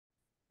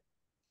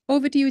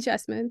Over to you,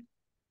 Jasmine.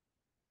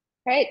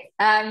 Great.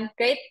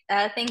 Great.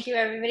 Thank you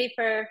everybody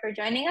for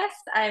joining us.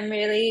 I'm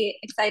really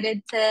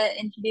excited to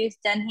introduce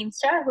Jen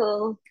Heemstra, who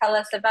will tell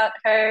us about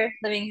her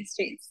living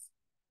histories.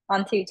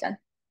 On to you, Jen.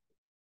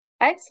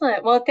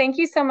 Excellent. Well, thank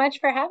you so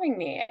much for having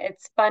me.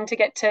 It's fun to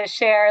get to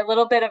share a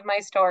little bit of my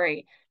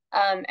story.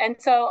 And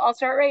so I'll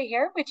start right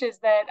here, which is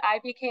that I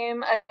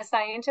became a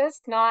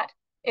scientist, not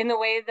in the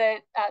way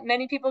that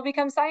many people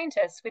become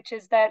scientists, which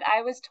is that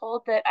I was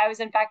told that I was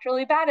in fact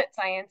really bad at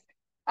science.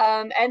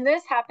 And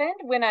this happened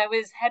when I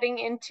was heading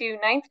into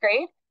ninth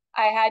grade.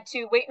 I had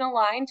to wait in a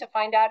line to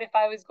find out if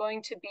I was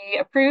going to be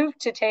approved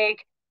to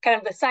take kind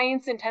of the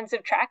science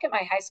intensive track at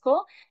my high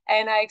school.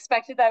 And I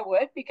expected I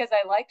would because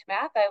I liked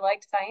math, I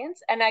liked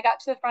science. And I got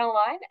to the front of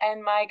the line,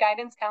 and my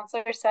guidance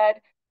counselor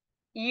said,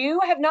 "You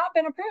have not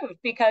been approved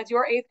because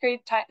your eighth grade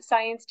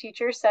science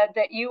teacher said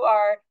that you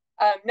are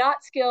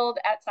not skilled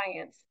at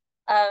science."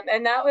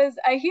 And that was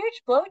a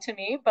huge blow to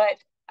me,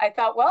 but I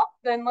thought, well,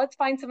 then let's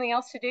find something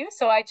else to do.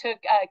 So I took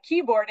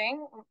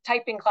keyboarding,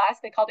 typing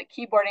class. They called it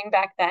keyboarding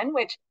back then,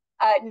 which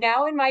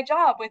now in my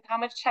job with how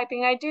much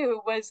typing I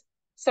do was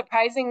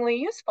surprisingly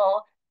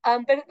useful.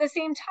 But at the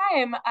same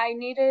time, I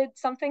needed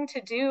something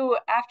to do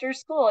after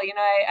school.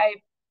 I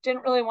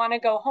didn't really want to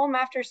go home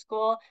after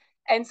school.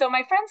 And so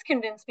my friends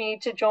convinced me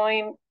to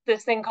join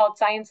this thing called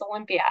Science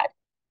Olympiad.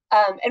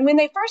 And when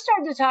they first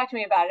started to talk to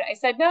me about it, I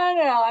said, no, no,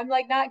 no, no, I'm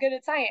like not good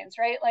at science,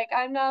 right? Like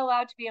I'm not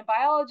allowed to be in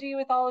biology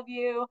with all of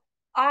you.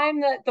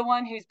 I'm the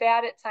one who's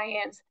bad at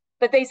science.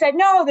 But they said,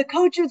 no, the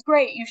coach is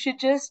great. You should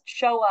just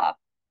show up.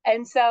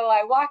 And so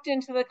I walked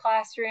into the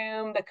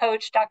classroom. The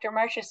coach, Dr.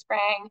 Marcia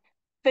Sprang,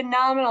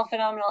 phenomenal,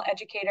 phenomenal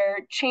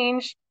educator,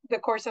 changed the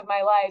course of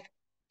my life.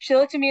 She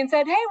looked at me and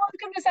said, "Hey,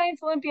 welcome to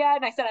Science Olympiad."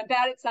 And I said, "I'm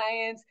bad at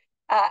science.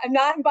 I'm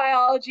not in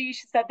biology."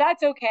 She said,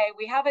 "That's okay.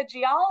 We have a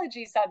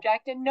geology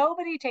subject and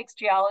nobody takes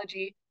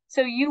geology.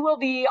 So you will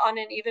be on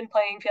an even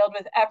playing field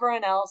with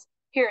everyone else.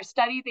 Here,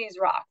 study these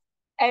rocks."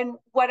 And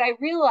what I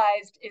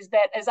realized is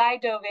that as I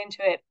dove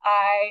into it,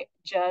 I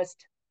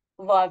just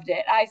loved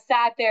it. I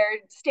sat there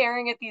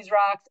staring at these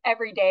rocks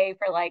every day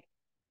for like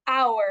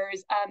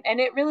hours, and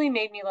it really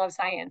made me love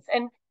science.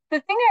 And the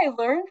thing I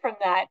learned from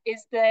that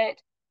is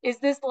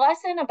this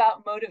lesson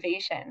about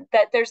motivation,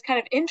 that there's kind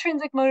of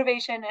intrinsic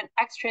motivation and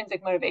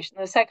extrinsic motivation.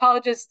 The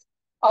psychologists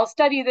all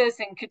study this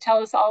and could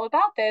tell us all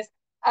about this.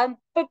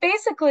 But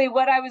basically,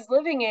 what I was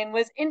living in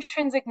was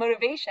intrinsic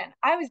motivation.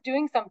 I was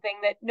doing something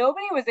that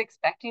nobody was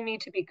expecting me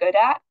to be good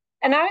at,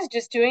 and I was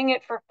just doing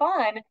it for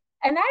fun.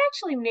 And that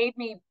actually made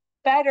me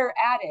better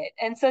at it.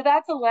 And so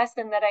that's a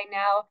lesson that I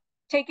now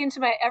take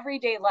into my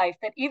everyday life,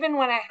 that even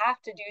when I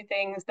have to do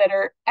things that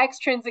are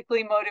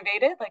extrinsically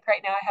motivated, like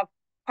right now I have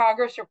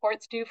progress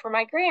reports due for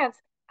my grants,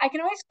 I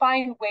can always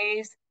find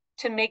ways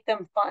to make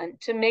them fun,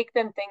 to make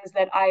them things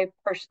that I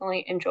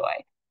personally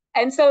enjoy.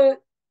 And so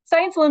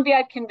Science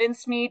Olympiad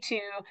convinced me to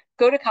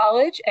go to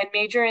college and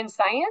major in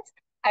science.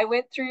 I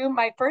went through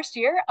my first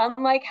year.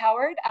 Unlike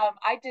Howard,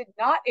 I did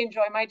not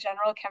enjoy my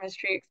general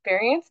chemistry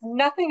experience.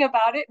 Nothing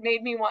about it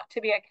made me want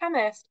to be a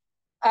chemist.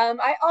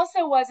 I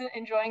also wasn't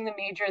enjoying the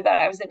major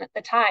that I was in at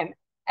the time.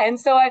 And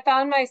so I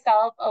found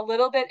myself a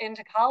little bit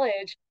into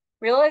college,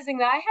 realizing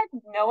that I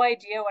had no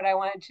idea what I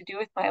wanted to do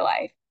with my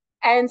life.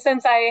 And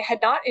since I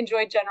had not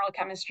enjoyed general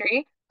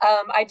chemistry,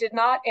 I did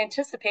not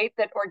anticipate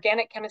that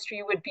organic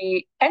chemistry would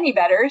be any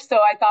better. So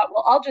I thought,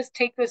 well, I'll just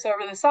take this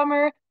over the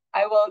summer.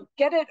 I will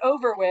get it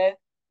over with.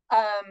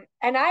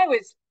 And I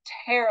was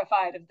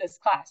terrified of this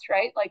class,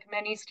 right? Like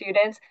many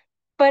students.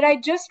 But I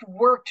just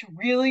worked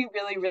really,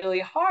 really, really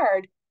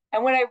hard.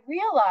 And what I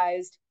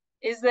realized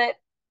is that,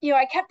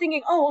 I kept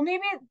thinking, oh, well,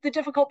 maybe the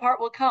difficult part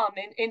will come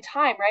in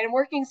time, right? I'm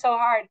working so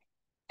hard.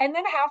 And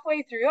then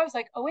halfway through, I was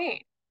like, oh,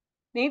 wait,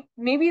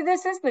 maybe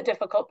this is the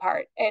difficult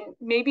part. And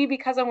maybe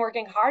because I'm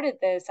working hard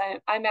at this,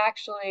 I'm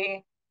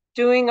actually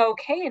doing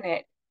okay in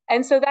it.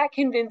 And so that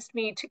convinced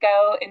me to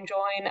go and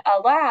join a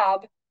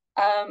lab.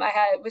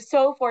 Was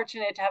so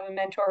fortunate to have a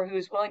mentor who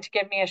was willing to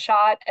give me a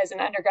shot as an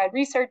undergrad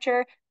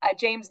researcher,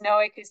 James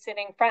Noack, who's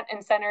sitting front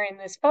and center in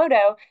this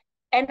photo.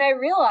 And I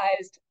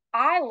realized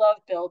I love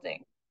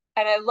building,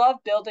 and I love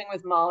building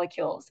with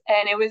molecules.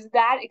 And it was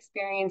that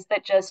experience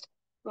that just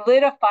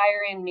lit a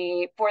fire in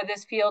me for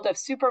this field of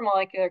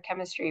supermolecular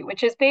chemistry,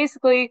 which is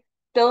basically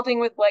building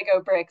with Lego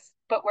bricks,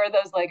 but where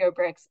those Lego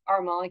bricks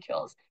are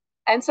molecules.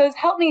 And so it's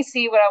helped me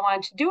see what I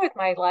wanted to do with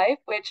my life,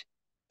 which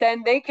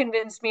then they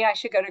convinced me I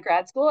should go to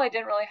grad school. I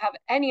didn't really have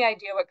any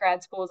idea what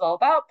grad school was all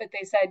about, but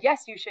they said,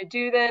 yes, you should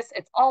do this.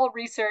 It's all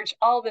research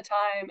all the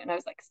time. And I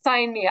was like,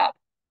 sign me up.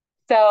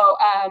 So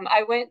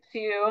I went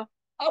to,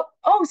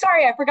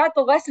 sorry, I forgot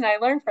the lesson I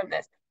learned from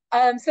this.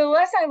 So the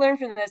lesson I learned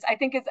from this, I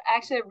think is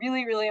actually a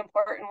really, really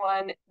important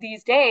one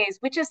these days,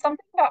 which is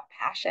something about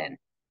passion.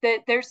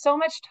 That there's so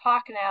much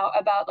talk now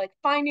about like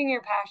finding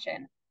your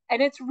passion.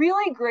 And it's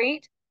really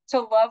great to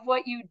love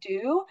what you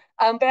do.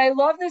 But I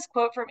love this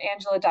quote from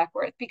Angela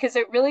Duckworth because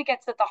it really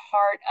gets at the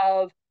heart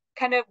of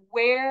kind of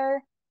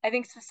where I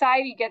think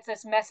society gets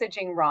us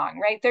messaging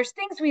wrong, right? There's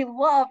things we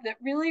love that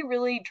really,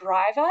 really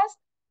drive us.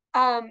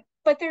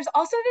 But there's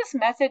also this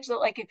message that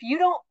like if you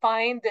don't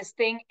find this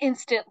thing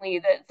instantly,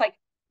 that it's like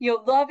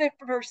you'll love it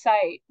first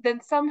sight,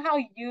 then somehow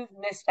you've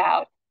missed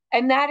out.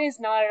 And that is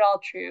not at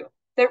all true.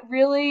 That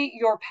really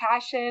your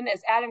passion,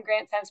 as Adam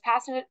Grant says,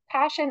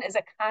 passion is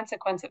a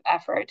consequence of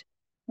effort,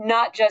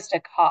 not just a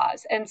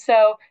cause. And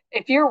so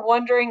if you're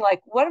wondering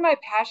like, what am I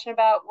passionate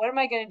about? What am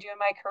I going to do in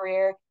my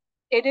career?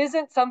 It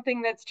isn't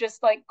something that's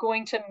just like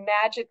going to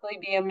magically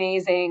be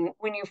amazing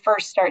when you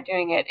first start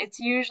doing it. It's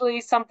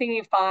usually something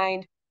you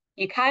find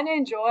you kind of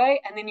enjoy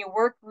and then you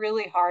work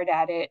really hard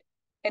at it.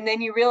 And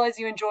then you realize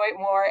you enjoy it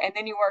more and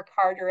then you work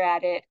harder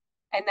at it.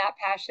 And that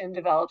passion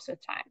develops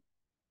with time.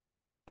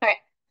 All right.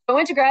 I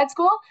went to grad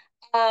school,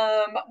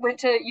 went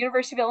to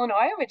University of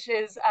Illinois, which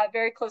is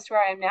very close to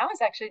where I am now. I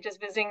was actually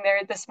just visiting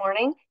there this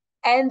morning.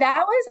 And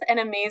that was an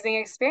amazing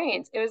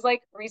experience. It was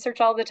like research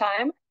all the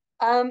time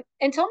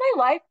until my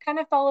life kind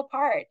of fell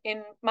apart.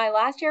 In my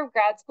last year of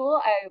grad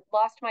school, I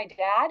lost my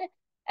dad.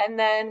 And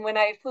then when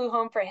I flew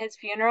home for his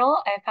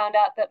funeral, I found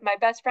out that my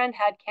best friend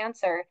had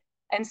cancer.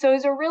 And so it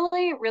was a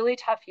really, really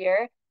tough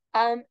year.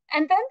 And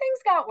then things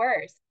got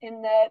worse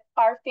in that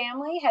our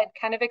family had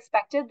kind of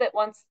expected that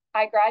once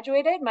I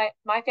graduated,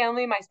 my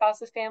family, my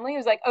spouse's family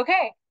was like,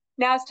 okay,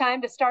 now it's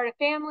time to start a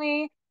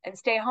family and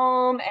stay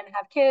home and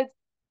have kids.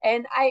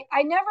 And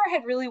I never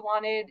had really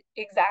wanted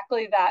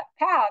exactly that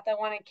path. I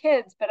wanted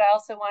kids, but I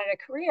also wanted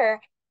a career.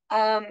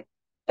 Um,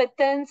 but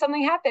then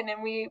something happened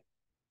and we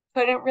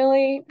couldn't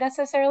really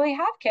necessarily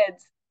have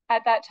kids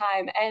at that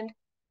time. And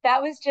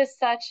that was just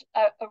such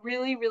a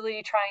really,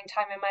 really trying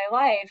time in my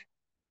life.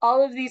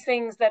 All of these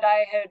things that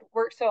I had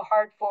worked so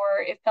hard for,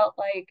 it felt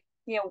like,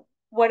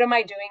 what am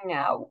I doing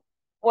now?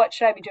 What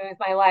should I be doing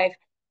with my life?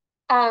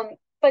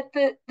 But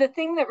the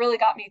thing that really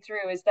got me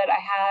through is that I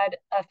had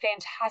a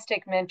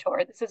fantastic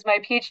mentor. This is my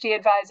PhD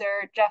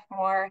advisor, Jeff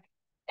Moore,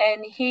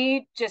 and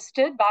he just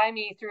stood by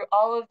me through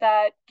all of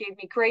that, gave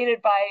me great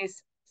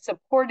advice,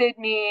 supported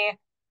me,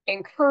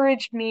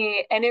 encouraged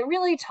me, and it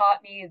really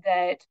taught me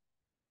that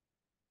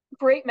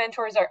great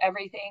mentors are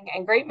everything,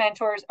 and great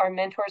mentors are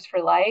mentors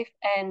for life.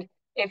 And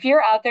if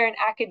you're out there in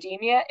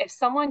academia, if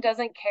someone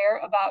doesn't care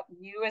about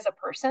you as a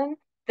person,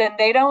 then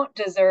they don't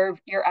deserve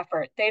your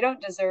effort. They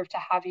don't deserve to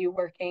have you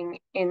working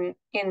in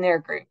their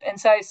group. And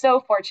so I was so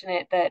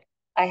fortunate that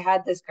I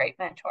had this great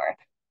mentor.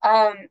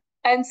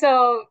 And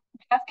so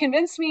Jeff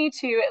convinced me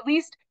to at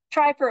least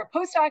try for a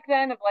postdoc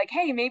then of like,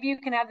 hey, maybe you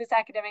can have this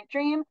academic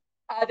dream.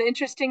 The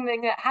interesting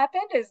thing that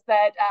happened is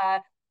that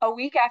a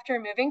week after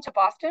moving to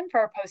Boston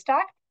for a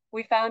postdoc,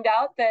 we found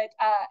out that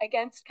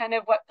against kind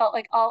of what felt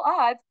like all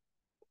odds,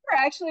 we're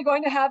actually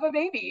going to have a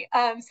baby.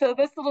 So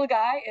this little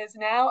guy is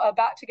now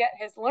about to get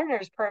his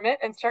learner's permit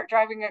and start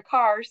driving a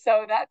car.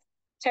 So that's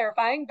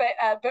terrifying,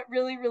 but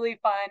really, really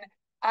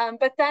fun.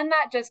 But then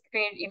that just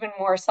created even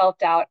more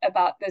self-doubt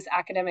about this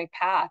academic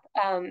path.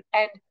 And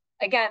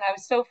again, I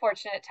was so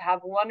fortunate to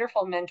have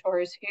wonderful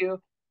mentors who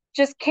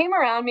just came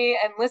around me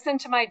and listened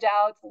to my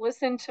doubts,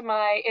 listened to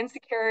my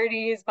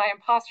insecurities, my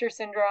imposter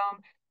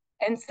syndrome,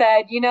 and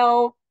said,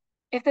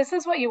 if this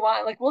is what you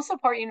want, like we'll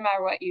support you no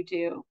matter what you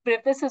do. But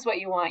if this is what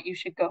you want, you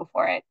should go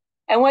for it.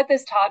 And what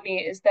this taught me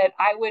is that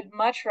I would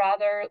much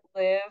rather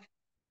live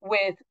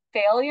with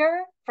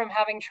failure from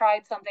having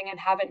tried something and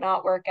have it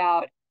not work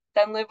out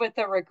than live with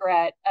the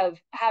regret of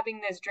having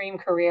this dream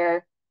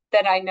career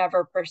that I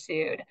never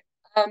pursued.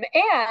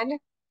 And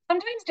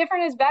sometimes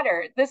different is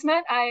better. This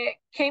meant I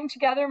came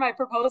together my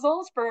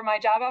proposals for my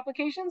job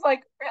applications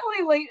like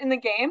really late in the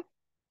game.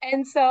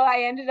 And so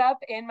I ended up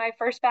in my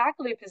first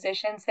faculty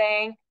position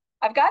saying,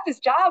 I've got this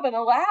job in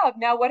a lab.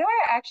 Now, what do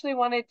I actually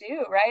want to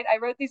do? Right? I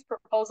wrote these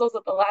proposals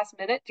at the last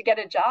minute to get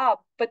a job,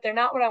 but they're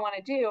not what I want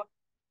to do.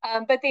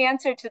 But the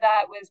answer to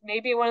that was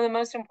maybe one of the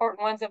most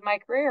important ones of my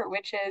career,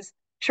 which is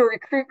to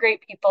recruit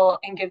great people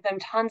and give them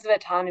tons of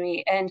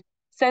autonomy. And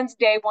since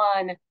day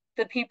one,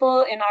 the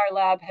people in our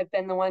lab have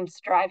been the ones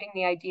driving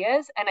the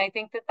ideas. And I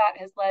think that that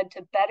has led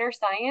to better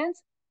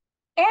science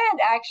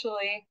and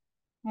actually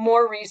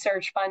more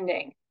research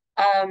funding.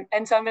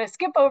 And so I'm going to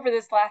skip over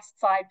this last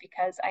slide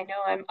because I know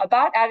I'm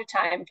about out of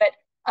time. But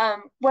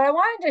what I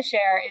wanted to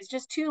share is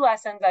just two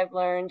lessons I've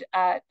learned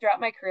throughout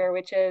my career,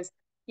 which is,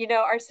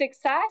 our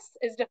success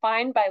is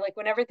defined by like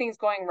when everything's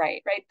going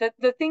right, right?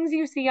 The things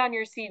you see on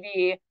your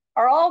CV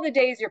are all the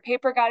days your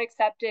paper got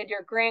accepted,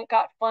 your grant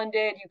got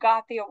funded, you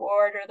got the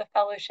award or the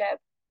fellowship.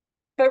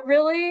 But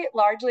really,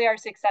 largely, our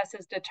success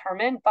is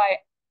determined by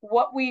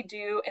what we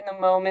do in the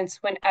moments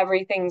when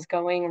everything's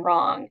going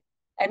wrong.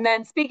 And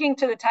then, speaking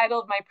to the title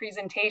of my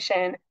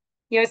presentation,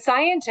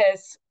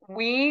 scientists,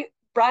 we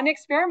run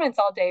experiments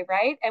all day,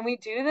 right? And we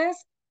do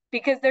this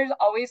because there's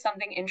always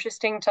something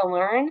interesting to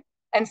learn.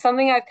 And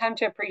something I've come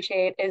to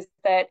appreciate is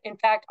that, in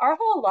fact, our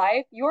whole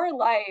life, your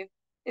life,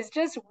 is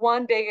just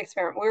one big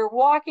experiment. We're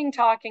walking,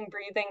 talking,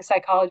 breathing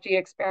psychology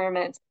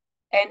experiments.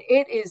 And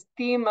it is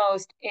the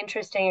most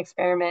interesting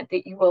experiment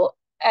that you will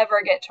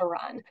ever get to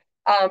run.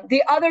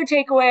 The other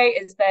takeaway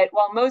is that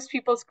while most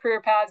people's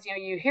career paths,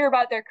 you hear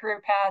about their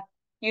career path,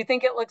 you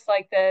think it looks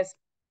like this.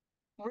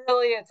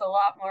 Really, it's a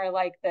lot more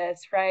like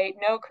this, right?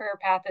 No career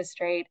path is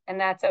straight, and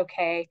that's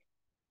okay.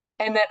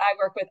 and that I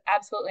work with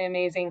absolutely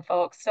amazing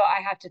folks. So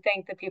I have to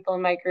thank the people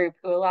in my group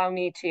who allow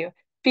me to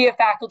be a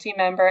faculty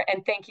member.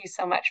 And thank you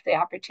so much for the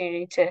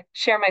opportunity to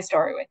share my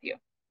story with you.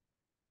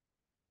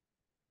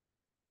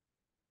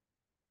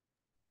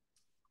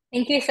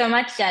 Thank you so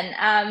much, Jen.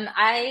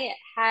 I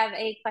have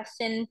a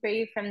question for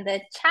you from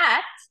the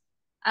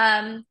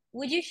chat.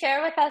 Would you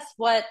share with us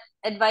what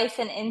advice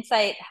and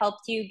insight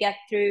helped you get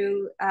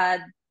through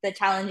the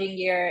challenging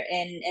year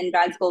in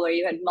grad school where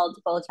you had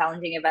multiple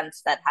challenging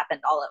events that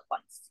happened all at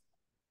once?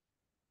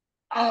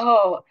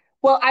 Oh,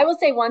 well, I will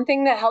say one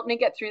thing that helped me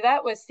get through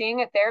that was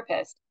seeing a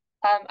therapist.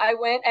 I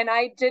went and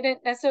I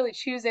didn't necessarily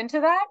choose into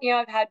that.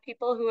 I've had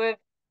people who have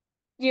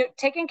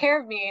taken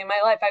care of me in my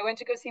life. I went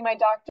to go see my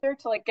doctor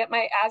to like get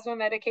my asthma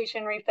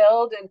medication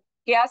refilled, and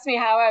he asked me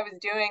how I was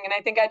doing, and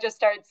I think I just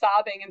started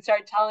sobbing and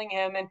started telling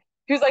him, and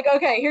he was like,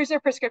 "Okay, here's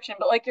your prescription,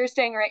 but like you're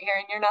staying right here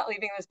and you're not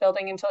leaving this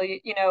building until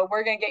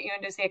we're gonna get you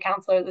in to see a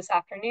counselor this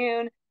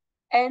afternoon."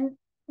 And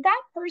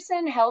that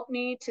person helped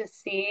me to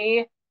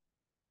see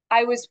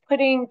I was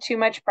putting too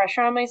much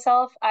pressure on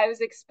myself. I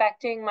was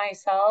expecting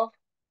myself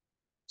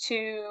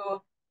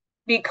to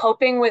be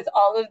coping with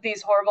all of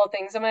these horrible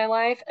things in my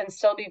life and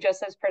still be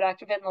just as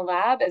productive in the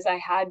lab as I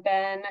had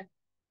been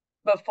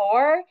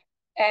before.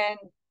 And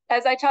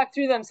as I talked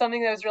through them,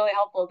 something that was really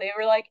helpful, they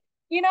were like,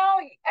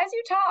 as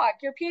you talk,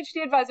 your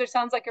PhD advisor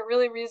sounds like a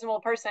really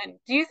reasonable person.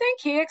 Do you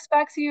think he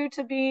expects you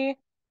to be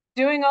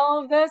doing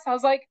all of this? I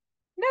was like,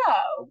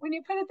 no, when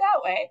you put it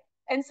that way.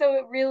 And so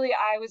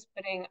I was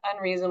putting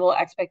unreasonable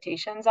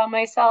expectations on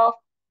myself.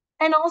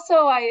 And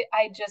also I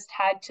just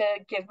had to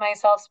give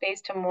myself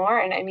space to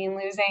mourn. I mean,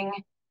 losing,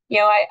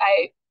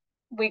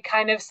 we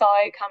kind of saw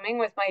it coming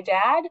with my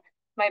dad,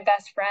 my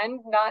best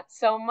friend, not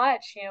so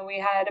much. We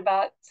had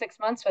about 6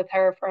 months with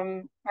her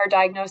from her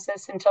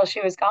diagnosis until she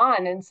was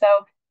gone. And so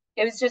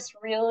it was just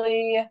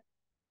really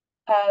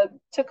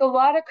took a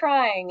lot of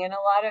crying and a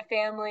lot of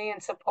family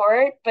and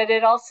support, but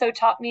it also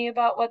taught me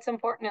about what's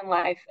important in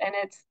life. And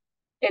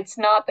it's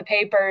not the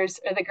papers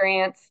or the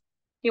grants.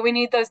 We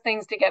need those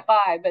things to get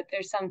by, but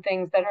there's some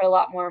things that are a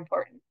lot more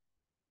important.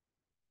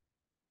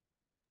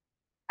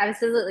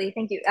 Absolutely,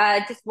 thank you.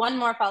 Just one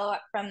more follow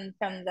up from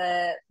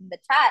the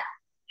chat.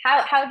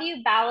 How do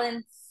you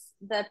balance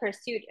the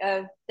pursuit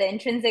of the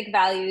intrinsic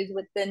values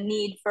with the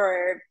need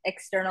for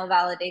external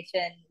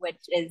validation,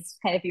 which is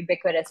kind of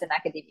ubiquitous in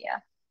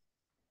academia?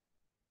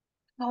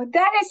 Oh,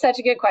 that is such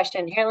a good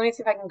question. Here, let me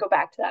see if I can go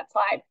back to that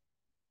slide.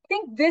 I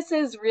think this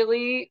is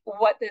really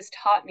what this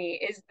taught me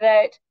is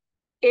that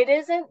it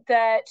isn't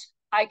that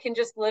I can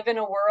just live in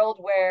a world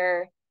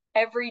where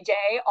every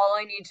day all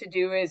I need to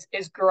do is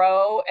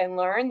grow and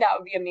learn. That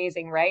would be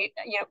amazing, right?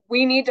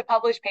 We need to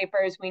publish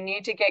papers, we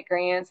need to get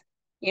grants.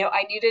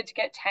 I needed to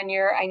get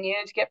tenure, I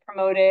needed to get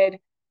promoted.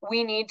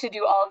 We need to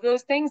do all of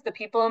those things. The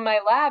people in my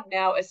lab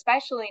now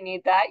especially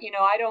need that.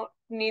 I don't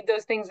need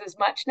those things as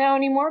much now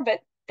anymore, but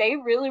they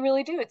really,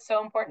 really do. It's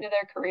so important to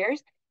their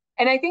careers.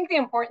 And I think the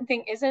important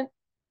thing isn't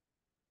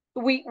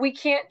we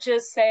can't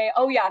just say,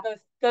 oh yeah,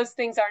 those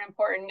things aren't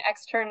important.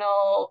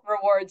 External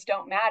rewards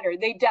don't matter.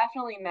 They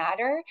definitely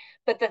matter.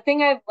 But the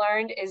thing I've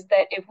learned is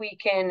that if we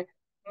can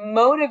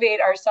motivate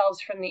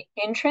ourselves from the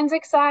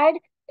intrinsic side,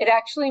 it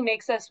actually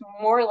makes us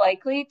more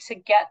likely to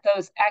get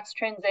those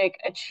extrinsic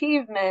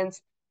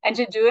achievements and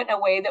to do it in a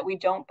way that we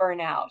don't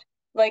burn out.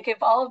 Like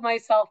if all of my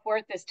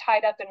self-worth is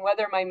tied up in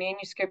whether my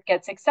manuscript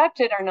gets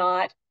accepted or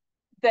not,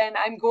 then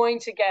I'm going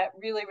to get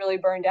really, really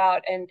burned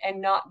out and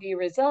not be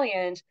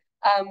resilient.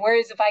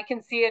 Whereas if I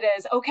can see it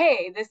as,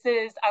 okay,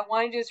 I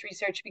want to do this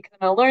research because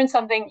I'm going to learn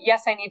something.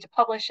 Yes, I need to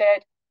publish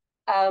it.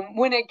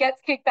 When it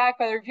gets kicked back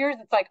by the reviewers,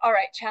 it's like, all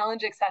right,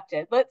 challenge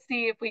accepted. Let's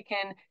see if we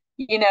can,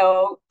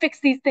 fix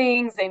these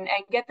things and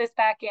get this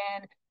back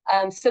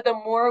in. So the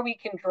more we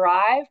can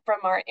drive from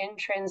our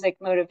intrinsic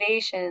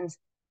motivations,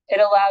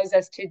 it allows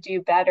us to do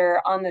better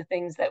on the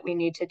things that we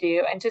need to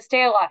do and to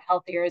stay a lot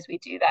healthier as we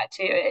do that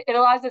too. It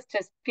allows us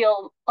to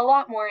feel a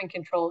lot more in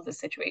control of the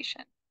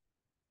situation.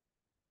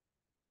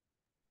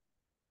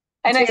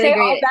 And It's I really say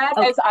all great. that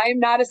Oh, as I'm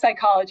not a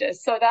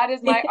psychologist. So that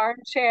is my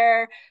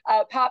armchair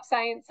pop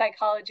science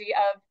psychology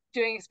of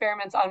doing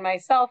experiments on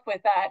myself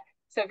with that.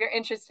 So if you're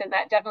interested in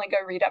that, definitely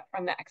go read up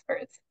from the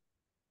experts.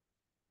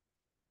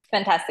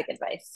 fantastic advice.